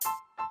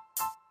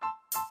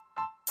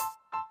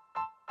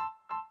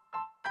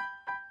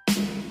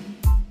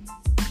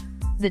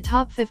The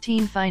Top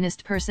 15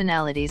 Finest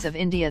Personalities of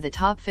India. The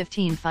top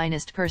 15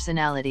 finest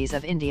personalities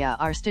of India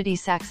are Stuti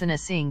Saxena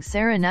Singh,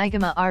 Sarah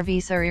Nigama, R.V.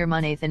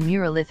 Suryamanathan,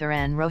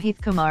 Muralitharan, Rohit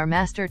Kumar,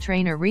 Master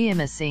Trainer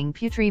Riyama Singh,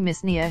 Putri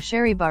Misnia,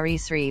 Sherry Bari,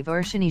 Sri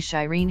Varshini,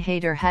 Shireen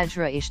Haider,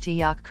 Hajra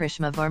Ishtiyak,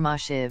 Krishma Verma,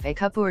 Shiv A.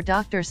 Kapoor,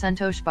 Dr.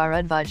 Santosh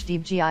Bharadwaj,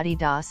 Devjyoti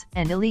Das,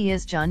 and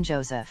Elias John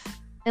Joseph.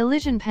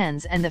 Elysian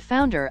Pens and the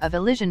founder of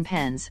Elysian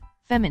Pens,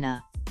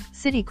 Femina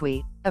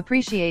Siddiqui,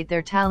 appreciate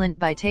their talent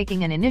by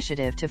taking an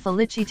initiative to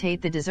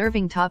felicitate the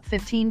deserving top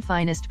 15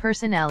 finest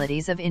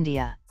personalities of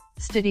India.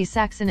 Stuti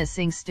Saxena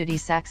Singh. Stuti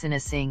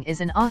Saxena Singh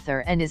is an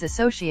author and is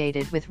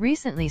associated with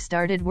recently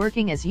started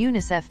working as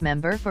UNICEF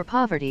member for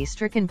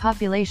poverty-stricken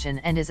population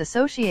and is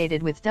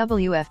associated with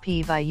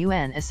WFP by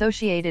UN,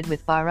 associated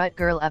with Bharat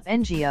Girl Up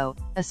NGO,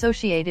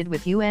 associated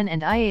with UN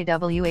and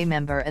IAWA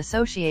member,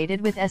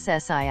 associated with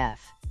SSIF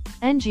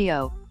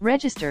NGO,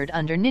 registered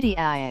under Niti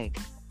Aayog.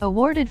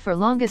 Awarded for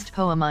longest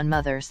poem on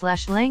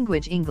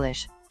mother/language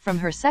English, from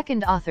her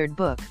second authored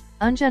book,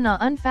 Anjana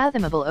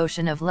Unfathomable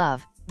Ocean of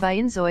Love, by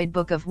Inzoid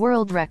Book of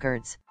World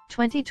Records,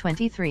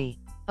 2023.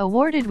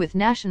 Awarded with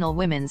National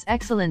Women's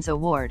Excellence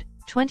Award,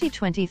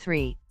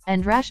 2023,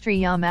 and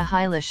Rashtriya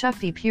Mahila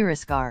Shakti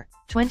Puraskar,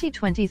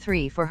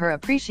 2023 for her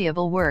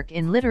appreciable work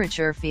in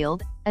literature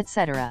field,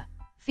 etc.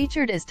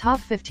 Featured as Top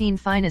 15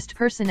 Finest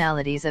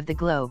Personalities of the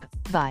Globe,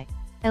 by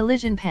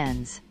Elysian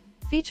Pens.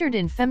 Featured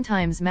in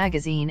FemTimes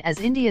magazine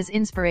as India's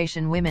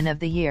Inspiration Women of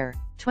the Year,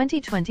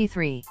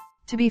 2023.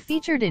 To be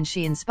featured in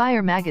She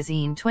Inspire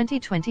magazine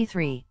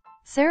 2023.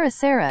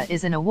 Sarah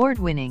is an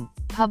award-winning,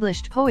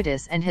 published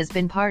poetess and has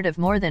been part of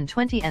more than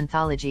 20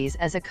 anthologies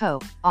as a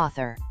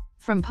co-author.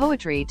 From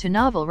poetry to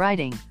novel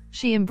writing,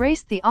 she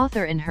embraced the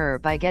author in her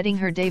by getting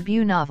her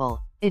debut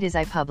novel, It Is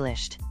I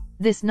published.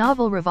 This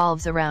novel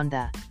revolves around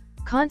the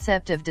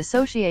concept of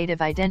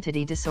dissociative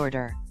identity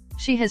disorder.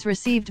 She has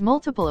received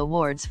multiple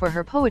awards for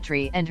her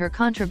poetry and her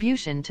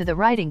contribution to the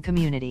writing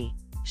community.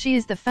 She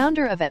is the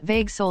founder of At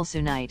Vague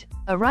Soulsunite,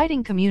 a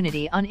writing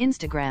community on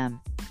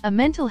Instagram. A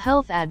mental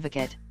health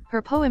advocate,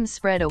 her poems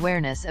spread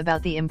awareness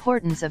about the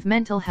importance of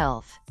mental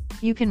health.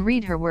 You can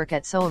read her work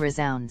at Soul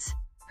Resounds.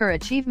 Her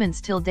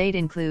achievements till date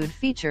include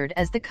featured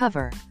as the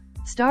cover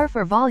star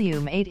for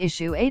Volume 8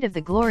 Issue 8 of the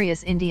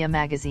Glorious India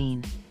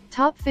magazine.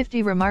 Top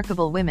 50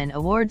 Remarkable Women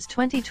Awards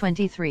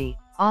 2023.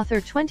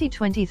 Author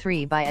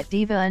 2023 by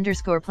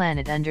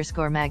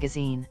 @diva_planet_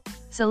 magazine.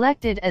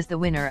 Selected as the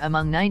winner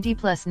among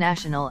 90+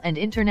 national and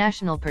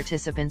international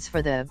participants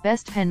for the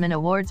Best Penman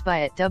Awards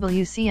by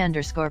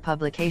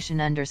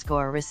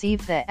 @WC_publication_.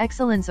 Received the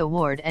Excellence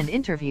Award and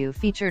interview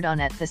featured on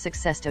The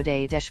Success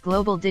Today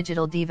Global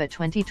Digital Diva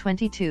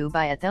 2022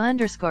 by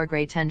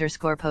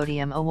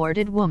 @the_great_podium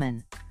awarded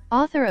woman.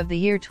 Author of the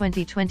Year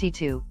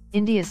 2022,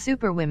 India's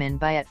Superwomen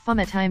by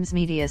FemTimes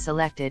Media.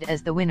 Selected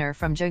as the winner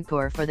from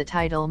Jodhpur for the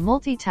title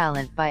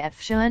Multi-Talent by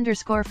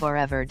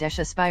 @FSHA_Forever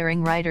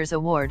Aspiring Writers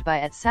Award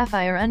by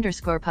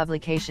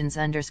 @Sapphire_Publications_.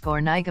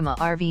 Nigama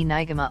RV.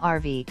 Nigama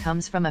RV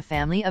comes from a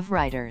family of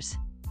writers.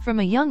 From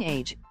a young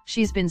age,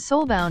 she's been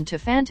soulbound to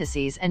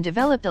fantasies and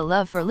developed a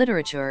love for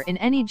literature in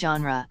any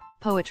genre: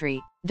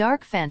 poetry,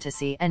 dark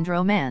fantasy and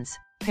romance,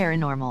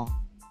 paranormal,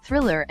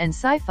 thriller and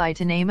sci-fi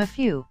to name a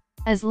few.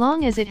 As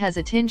long as it has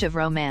a tinge of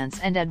romance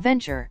and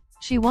adventure,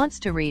 she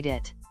wants to read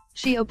it.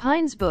 She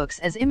opines books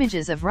as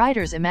images of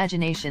writers'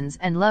 imaginations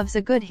and loves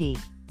a good he.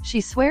 She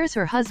swears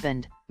her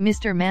husband,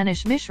 Mr.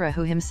 Manish Mishra,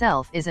 who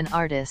himself is an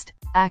artist,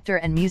 actor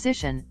and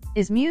musician,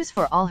 is muse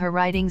for all her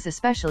writings,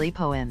 especially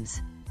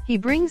poems. He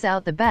brings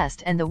out the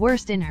best and the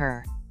worst in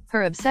her.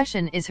 Her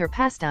obsession is her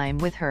pastime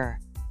with her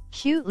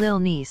cute lil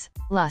niece,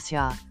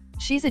 Lasya.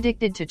 She's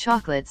addicted to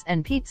chocolates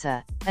and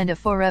pizza, and a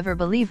forever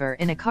believer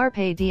in a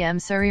Carpe Diem.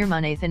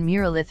 Suryamanathan.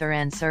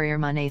 Muralitharan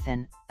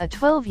Suryamanathan, a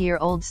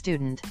 12-year-old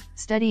student,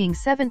 studying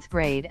 7th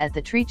grade at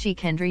the Trichy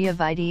Kendriya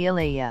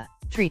Vidyalaya,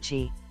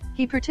 Trichy.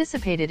 He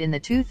participated in the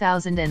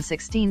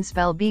 2016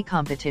 Spell Bee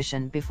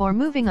competition before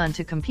moving on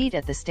to compete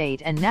at the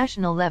state and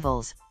national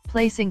levels,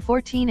 placing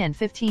 14 and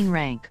 15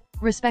 rank,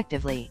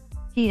 respectively.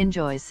 He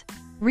enjoys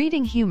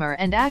reading humor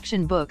and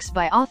action books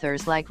by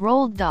authors like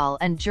Roald Dahl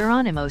and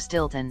Geronimo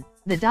Stilton,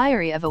 The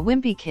Diary of a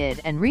Wimpy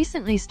Kid, and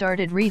recently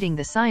started reading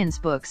the science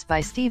books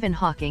by Stephen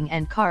Hawking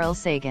and Carl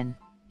Sagan.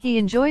 He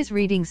enjoys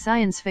reading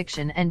science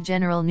fiction and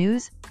general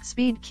news,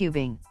 speed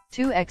cubing,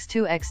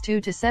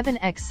 2x2x2 to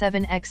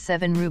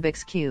 7x7x7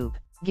 Rubik's Cube,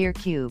 Gear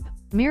Cube,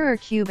 Mirror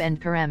Cube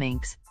and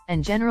Pyraminx,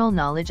 and general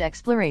knowledge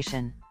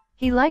exploration.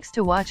 He likes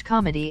to watch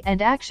comedy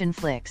and action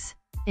flicks.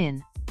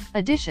 In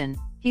addition,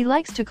 he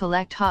likes to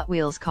collect Hot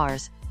Wheels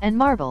cars and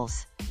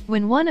marbles.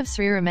 When one of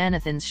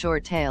Sriramanathan's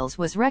short tales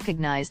was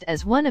recognized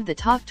as one of the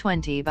top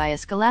 20 by a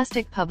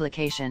scholastic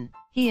publication,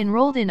 he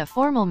enrolled in a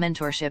formal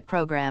mentorship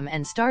program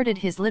and started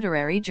his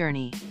literary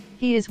journey.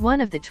 He is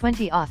one of the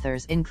 20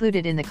 authors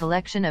included in the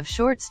collection of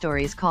short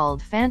stories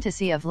called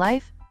Fantasy of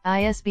Life,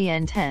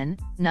 ISBN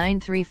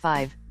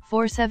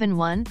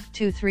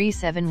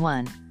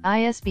 10-935-471-2371,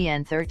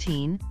 ISBN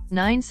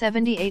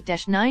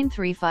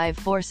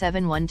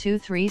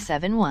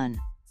 13-978-935-471-2371,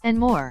 and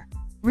more.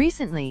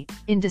 Recently,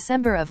 in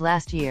December of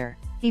last year,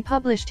 He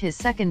published his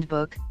second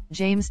book,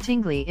 James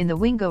Tingley in the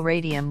Wingo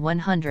Radium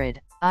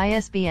 100,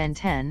 ISBN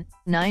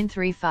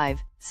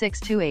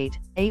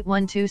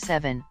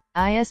 10-935-628-8127,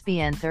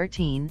 ISBN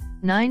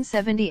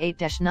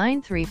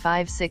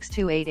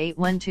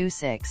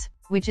 13-978-935-628-8126,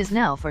 which is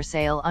now for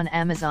sale on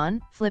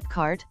Amazon,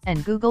 Flipkart,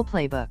 and Google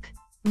Playbook.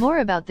 More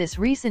about this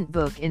recent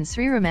book in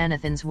Sri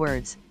Ramanathan's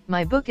words,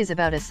 "My book is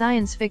about a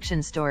science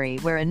fiction story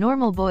where a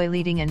normal boy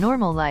leading a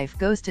normal life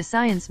goes to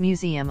science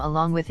museum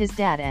along with his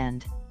dad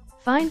and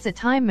finds a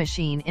time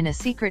machine in a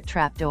secret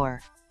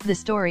trapdoor. The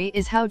story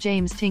is how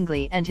James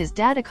Tingley and his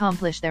dad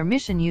accomplish their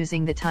mission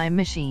using the time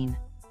machine.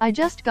 I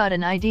just got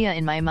an idea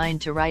in my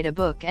mind to write a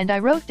book and I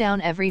wrote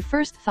down every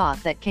first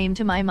thought that came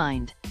to my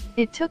mind.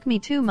 It took me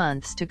 2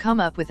 months to come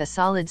up with a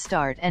solid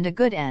start and a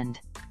good end.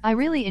 I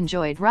really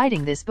enjoyed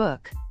writing this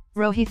book."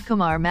 Rohith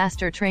Kumar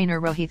Master Trainer.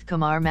 Rohith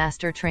Kumar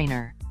Master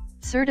Trainer,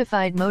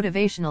 certified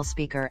motivational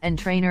speaker and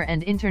trainer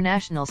and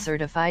international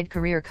certified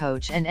career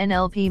coach and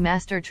NLP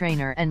master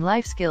trainer and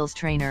life skills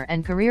trainer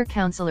and career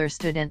counselor,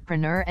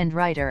 studentpreneur and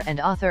writer and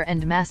author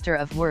and master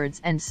of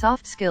words and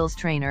soft skills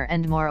trainer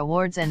and more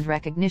awards and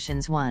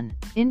recognitions. 1.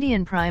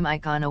 Indian Prime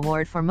Icon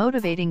Award for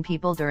motivating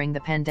people during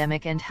the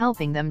pandemic and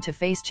helping them to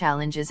face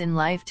challenges in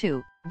life.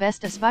 2.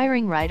 Best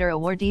Aspiring Writer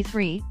Awardee.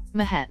 3.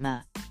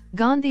 Mahatma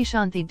Gandhi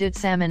Shanti Dut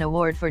Samman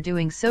Award for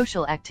doing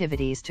social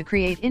activities to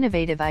create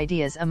innovative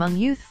ideas among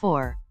youth.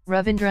 4.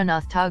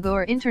 Ravindranath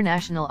Tagore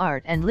International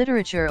Art and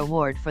Literature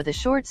Award for the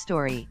short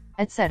story,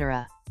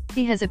 etc.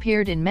 He has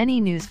appeared in many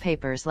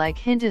newspapers like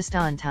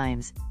Hindustan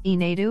Times,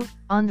 Enadu,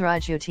 Andhra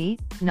Jyoti,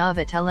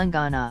 Nava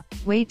Telangana,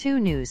 Way 2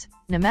 News,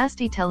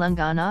 Namaste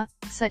Telangana,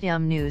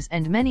 Satyam News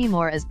and many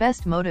more as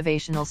Best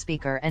Motivational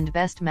Speaker and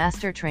Best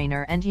Master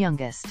Trainer and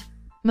Youngest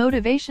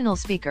Motivational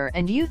Speaker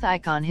and Youth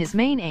Icon. His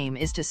main aim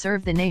is to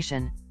serve the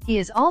nation. He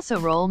is also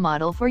role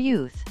model for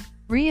youth.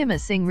 Riyama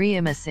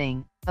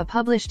Singh, a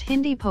published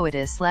Hindi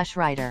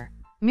poetess/writer.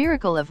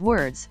 Miracle of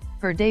Words,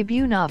 her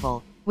debut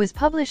novel, was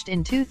published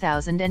in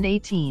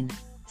 2018.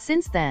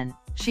 Since then,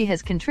 she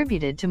has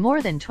contributed to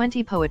more than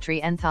 20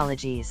 poetry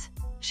anthologies.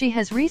 She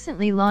has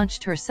recently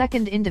launched her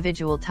second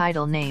individual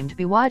title named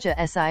Biwaja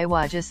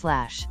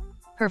Siwaja/.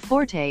 Her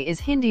forte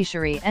is Hindi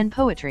Shari and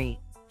poetry.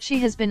 She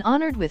has been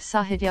honored with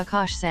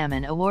Sahityakash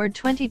Samman Award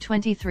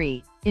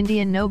 2023,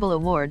 Indian Nobel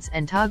Awards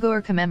and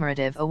Tagore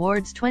Commemorative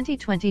Awards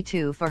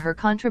 2022 for her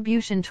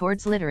contribution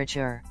towards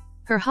literature.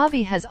 Her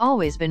hobby has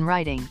always been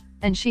writing,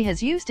 and she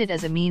has used it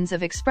as a means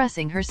of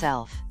expressing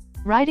herself.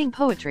 Writing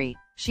poetry,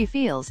 she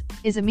feels,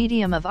 is a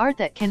medium of art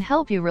that can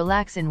help you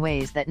relax in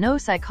ways that no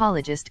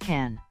psychologist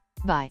can.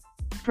 By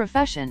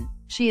profession,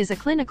 she is a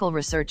clinical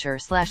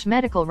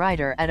researcher/medical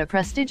writer at a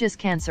prestigious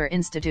cancer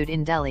institute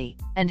in Delhi,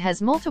 and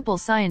has multiple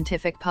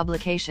scientific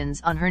publications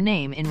on her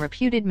name in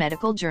reputed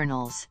medical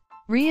journals.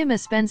 Riyama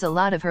spends a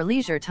lot of her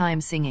leisure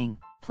time singing,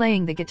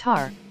 playing the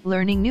guitar,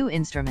 learning new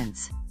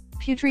instruments.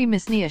 Putri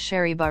Misnia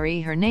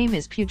Sheribari. Her name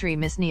is Putri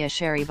Misnia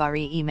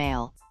Sheribari.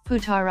 Email,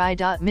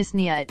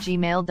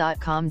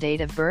 putari.misnia@gmail.com.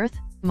 Date of birth,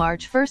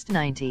 March 1,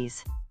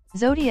 90s.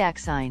 Zodiac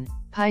sign,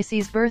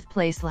 Pisces.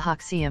 Birthplace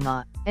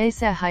Lahaksiyama,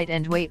 Asa. Height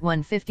and weight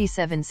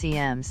 157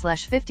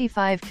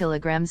 cm/55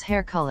 kg.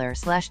 Hair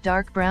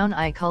color/dark brown.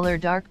 Eye color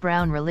dark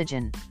brown.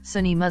 Religion,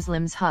 Sunni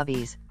Muslims.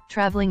 Hobbies,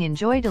 traveling.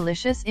 Enjoy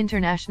delicious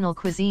international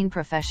cuisine.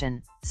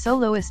 Profession,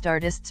 soloist.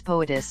 Artists,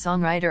 poetess,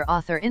 songwriter,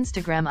 author.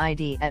 Instagram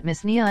ID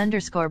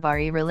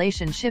 @misnia_bari.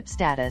 Relationship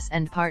status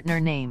and partner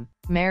name,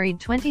 married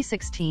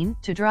 2016,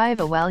 to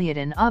drive a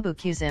Walyadin Abu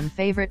Kuzim.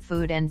 Favorite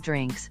food and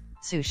drinks,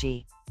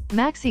 sushi,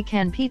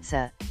 Mexican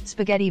pizza,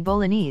 spaghetti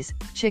bolognese,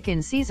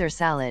 chicken Caesar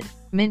salad,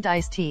 mint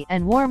iced tea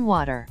and warm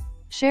water.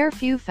 Share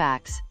few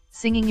facts,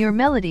 singing your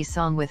melody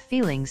song with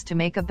feelings to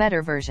make a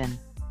better version.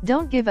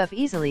 Don't give up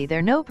easily.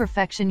 There's no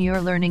perfection,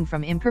 you're learning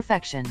from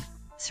imperfection.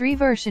 Sri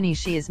Varshini.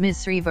 She is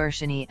Ms. Sri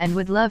Varshini and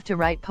would love to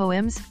write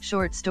poems,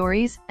 short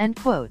stories, and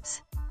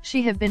quotes.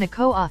 She have been a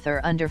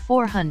co-author under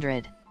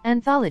 400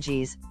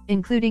 anthologies,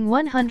 including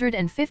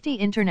 150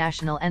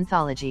 international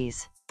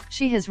anthologies.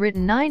 She has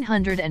written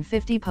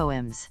 950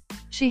 poems.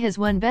 She has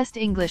won Best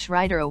English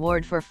Writer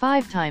Award for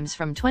 5 times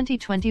from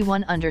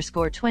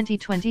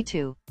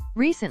 2021-2022.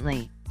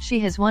 Recently, she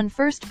has won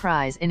first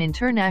prize in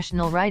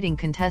International Writing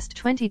Contest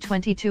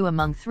 2022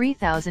 among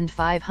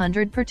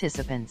 3,500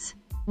 participants.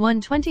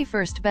 Won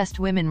 21st Best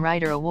Women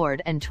Writer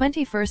Award and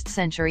 21st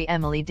Century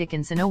Emily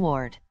Dickinson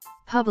Award.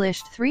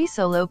 Published 3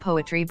 solo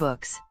poetry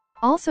books.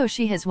 Also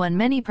she has won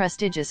many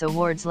prestigious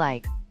awards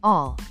like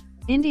All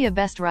India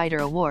Best Writer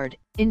Award,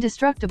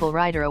 Indestructible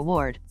Writer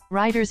Award,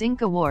 Writers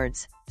Inc.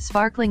 Awards,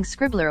 Sparkling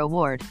Scribbler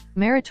Award,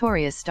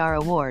 Meritorious Star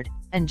Award,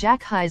 and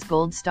Jack High's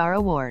Gold Star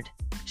Award.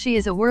 She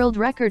is a world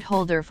record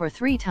holder for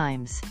 3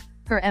 times.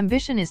 Her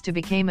ambition is to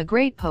become a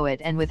great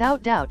poet and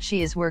without doubt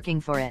she is working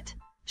for it.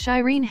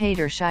 Shireen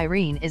Haider.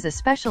 Shireen is a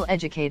special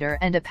educator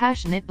and a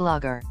passionate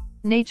blogger.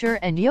 Nature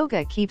and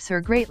yoga keeps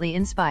her greatly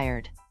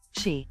inspired.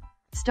 She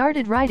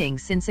started writing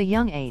since a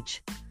young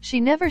age.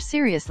 She never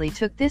seriously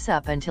took this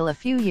up until a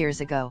few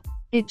years ago.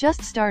 It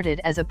just started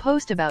as a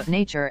post about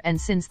nature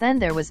and since then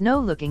there was no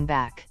looking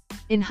back.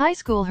 In high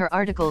school her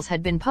articles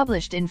had been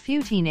published in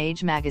few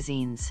teenage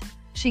magazines.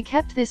 She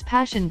kept this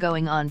passion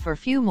going on for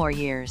few more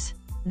years.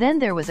 Then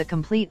there was a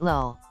complete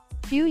lull.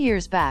 Few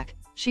years back,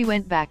 she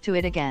went back to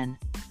it again.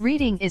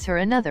 Reading is her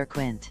another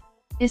quint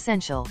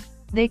essential.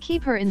 They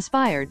keep her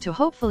inspired to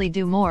hopefully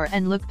do more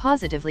and look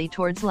positively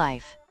towards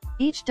life.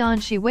 Each dawn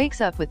she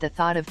wakes up with the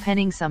thought of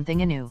penning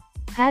something anew.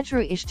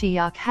 Hajra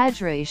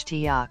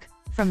Ishtiyaq,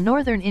 from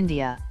northern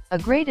India, a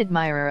great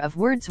admirer of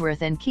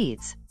Wordsworth and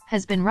Keats,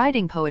 has been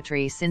writing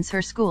poetry since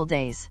her school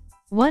days.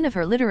 One of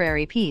her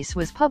literary piece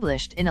was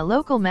published in a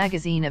local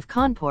magazine of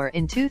Kanpur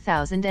in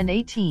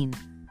 2018.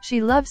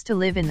 She loves to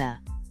live in the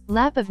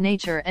lap of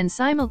nature and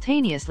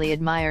simultaneously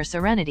admire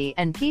serenity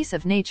and peace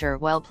of nature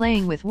while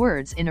playing with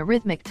words in a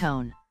rhythmic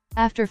tone.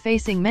 After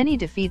facing many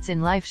defeats in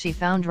life, she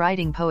found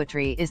writing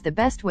poetry is the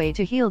best way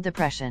to heal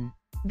depression.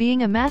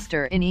 Being a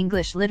master in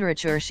English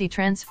literature, she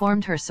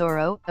transformed her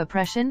sorrow,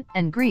 oppression,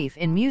 and grief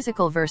in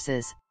musical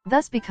verses,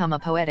 thus become a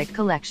poetic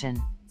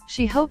collection.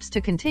 She hopes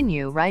to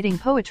continue writing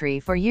poetry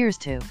for years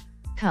to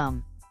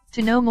come.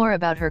 To know more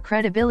about her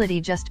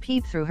credibility, just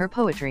peep through her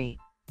poetry.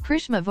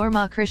 Krishma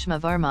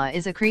Varma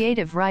is a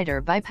creative writer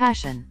by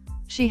passion.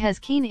 She has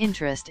keen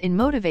interest in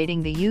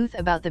motivating the youth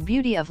about the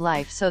beauty of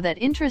life, so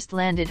that interest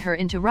landed her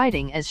into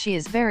writing, as she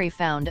is very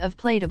fond of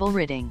playtable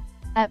reading.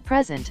 At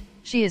present,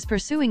 she is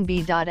pursuing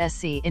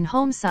B.Sc in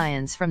Home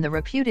Science from the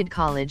reputed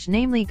college,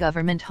 namely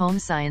Government Home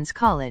Science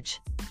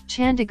College,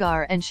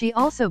 Chandigarh, and she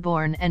also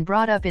born and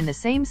brought up in the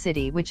same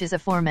city which is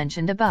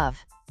aforementioned above.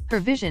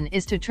 Her vision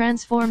is to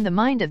transform the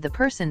mind of the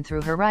person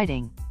through her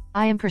writing.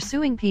 I am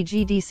pursuing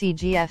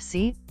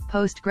PGDCGFC,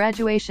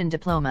 post-graduation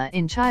diploma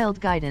in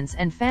child guidance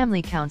and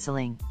family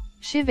counseling.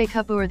 Shivek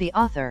Kapoor, the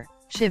author,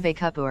 Shivek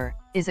Kapoor,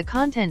 is a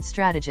content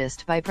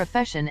strategist by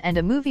profession and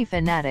a movie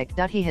fanatic.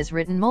 He has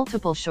written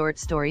multiple short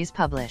stories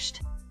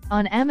published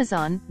on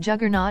Amazon,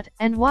 Juggernaut,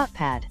 and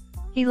Wattpad.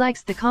 He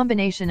likes the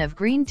combination of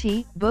green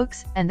tea,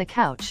 books, and the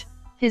couch.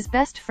 His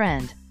best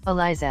friend,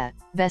 Eliza,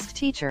 best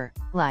teacher,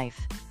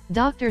 life.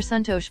 Dr.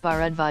 Santosh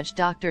Bharadwaj,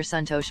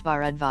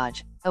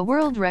 a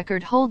world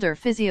record holder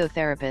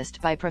physiotherapist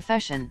by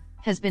profession,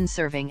 has been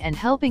serving and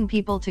helping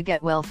people to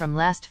get well from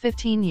last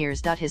 15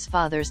 years. His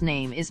father's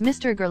name is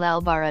Mr.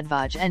 Gurlal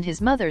Bharadwaj and his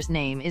mother's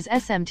name is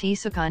SMT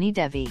Sukhani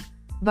Devi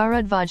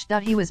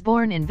Bharadwaj. He was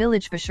born in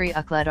village Bashri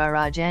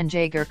Akladara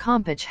Janjagar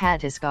Kompach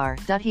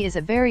Hattisgarh. He is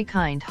a very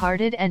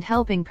kind-hearted and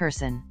helping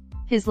person.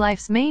 His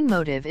life's main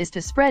motive is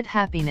to spread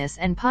happiness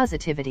and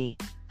positivity.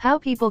 How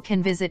people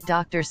can visit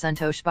Dr.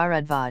 Santosh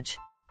Bharadwaj.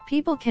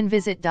 People can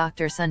visit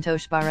Dr.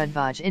 Santosh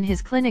Bharadwaj in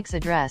his clinic's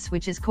address,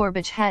 which is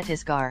Corbach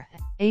Hattisgarh,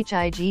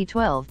 HIG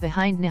 12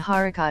 behind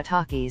Niharika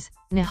Talkies,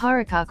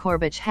 Niharika,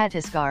 Corbach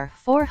Hattisgarh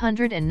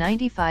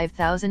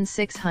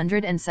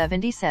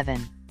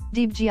 495,677.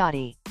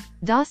 Deebjyoti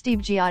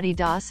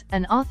Das,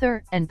 an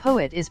author and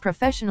poet, is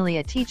professionally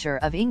a teacher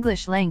of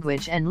English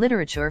language and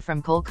literature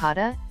from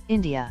Kolkata,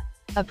 India.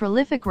 A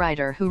prolific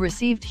writer who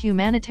received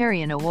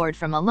humanitarian award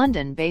from a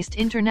London-based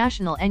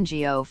international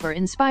NGO for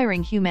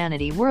inspiring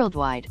humanity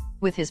worldwide,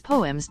 with his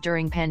poems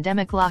during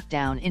pandemic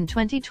lockdown in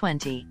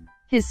 2020.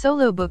 His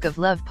solo book of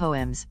love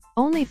poems,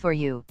 Only for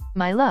You,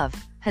 My Love,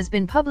 has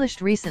been published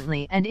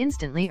recently and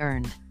instantly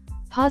earned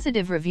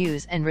positive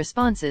reviews and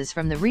responses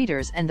from the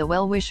readers and the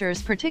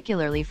well-wishers,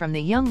 particularly from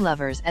the young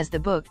lovers, as the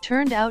book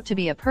turned out to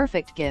be a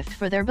perfect gift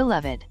for their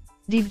beloved.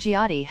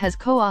 Deebjyoti has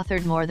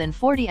co-authored more than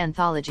 40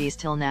 anthologies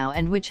till now,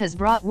 and which has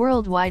brought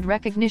worldwide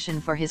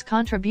recognition for his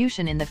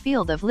contribution in the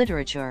field of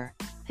literature.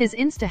 His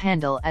Insta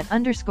handle at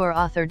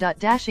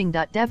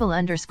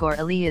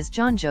 _author.dashing.devil_Elias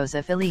John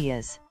Joseph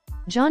Elias.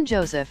 John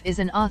Joseph is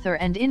an author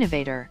and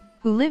innovator,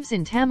 who lives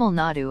in Tamil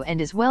Nadu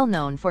and is well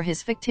known for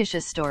his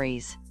fictitious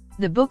stories.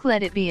 The book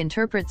Let It Be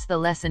interprets the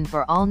lesson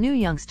for all new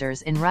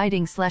youngsters in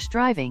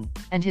riding/driving,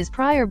 and his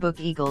prior book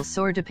Eagle's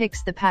Soar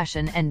depicts the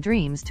passion and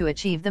dreams to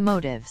achieve the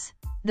motives.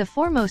 The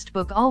foremost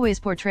book always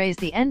portrays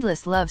the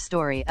endless love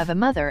story of a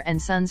mother and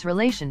son's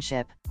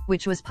relationship,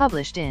 which was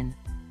published in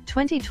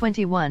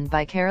 2021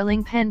 by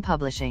Caroling Pen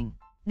Publishing.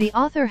 The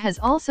author has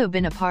also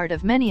been a part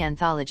of many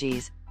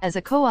anthologies, as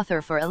a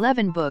co-author for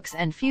 11 books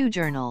and few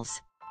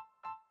journals.